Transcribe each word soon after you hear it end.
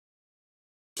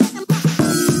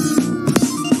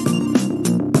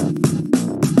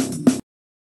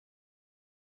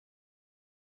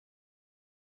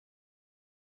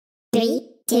3,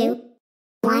 2,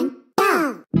 1,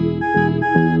 go!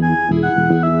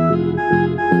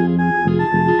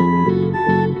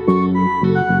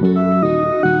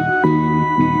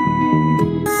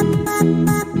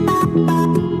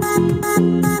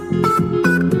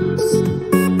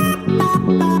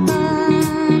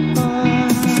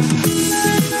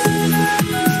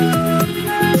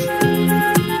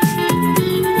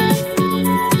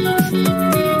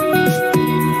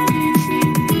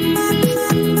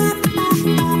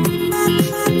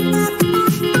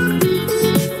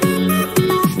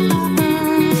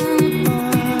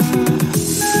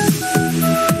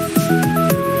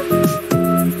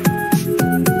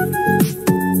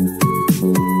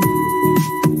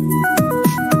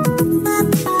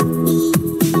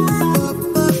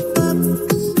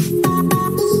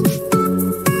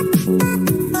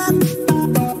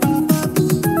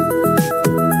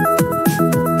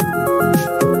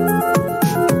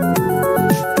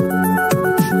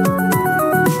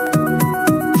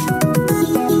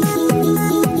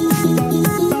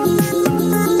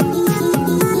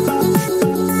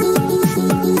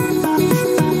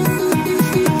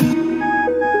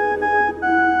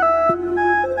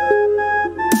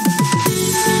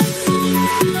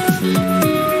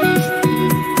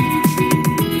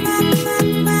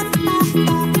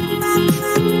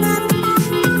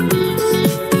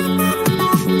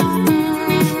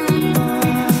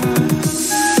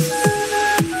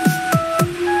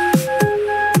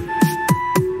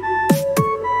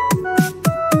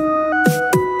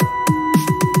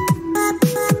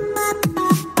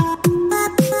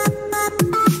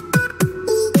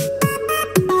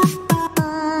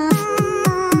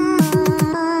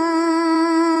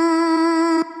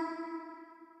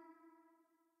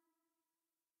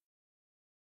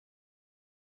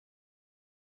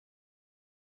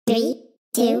 Three,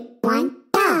 two, one,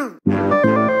 go!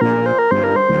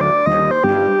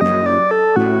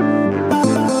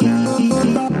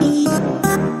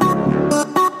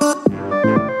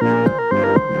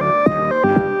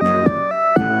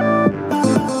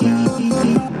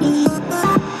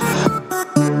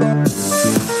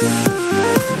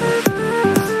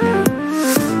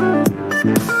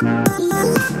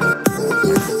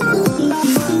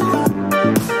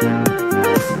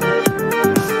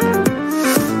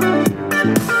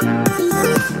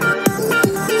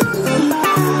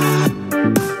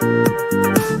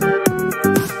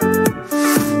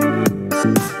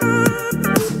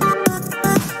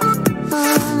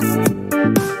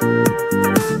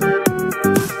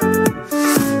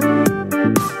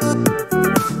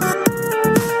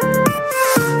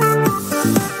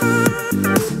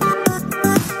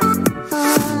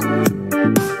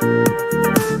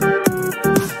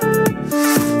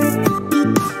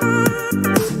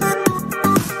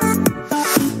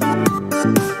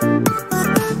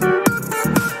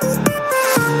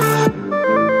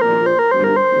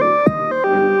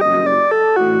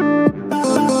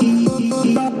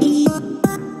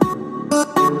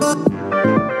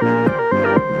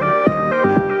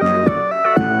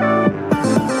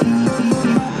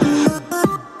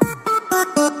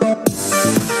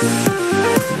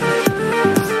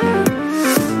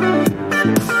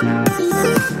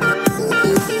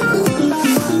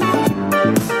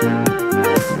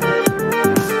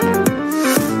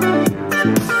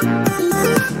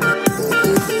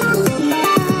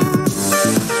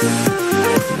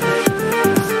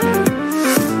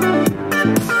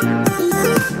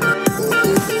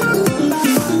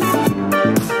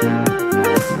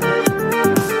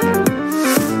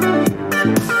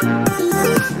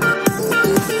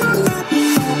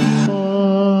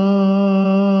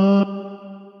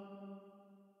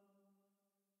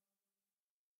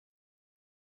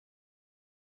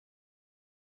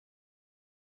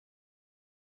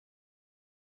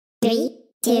 Three,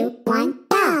 two, one,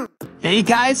 go! Hey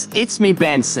guys, it's me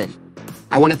Benson.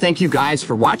 I want to thank you guys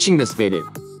for watching this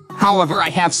video. However, I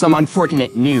have some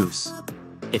unfortunate news.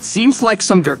 It seems like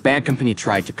some dirtbag company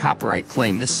tried to copyright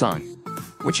claim this song,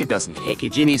 which it doesn't take.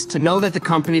 You needs to know that the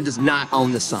company does not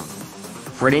own the song.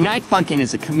 Friday Night Funkin'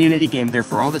 is a community game,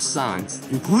 therefore all the songs,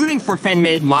 including for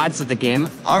fan-made mods of the game,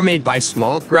 are made by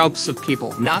small groups of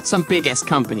people, not some big-ass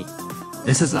company.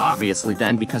 This is obviously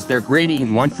done because they're greedy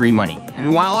and want free money.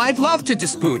 And while I'd love to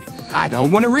dispute, I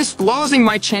don't want to risk losing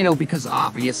my channel because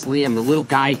obviously I'm the little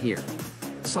guy here.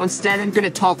 So instead I'm gonna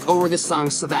talk over the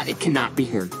song so that it cannot be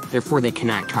heard, therefore they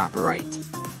cannot copyright.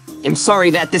 I'm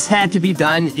sorry that this had to be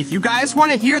done. If you guys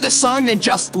want to hear the song, then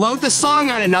just load the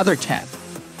song on another tab.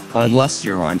 Unless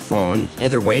you're on phone.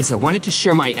 Either ways, I wanted to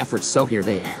share my efforts, so here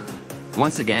they are.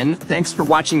 Once again, thanks for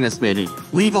watching this video.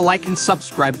 Leave a like and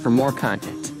subscribe for more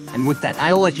content. And with that,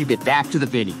 I'll let you get back to the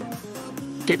video.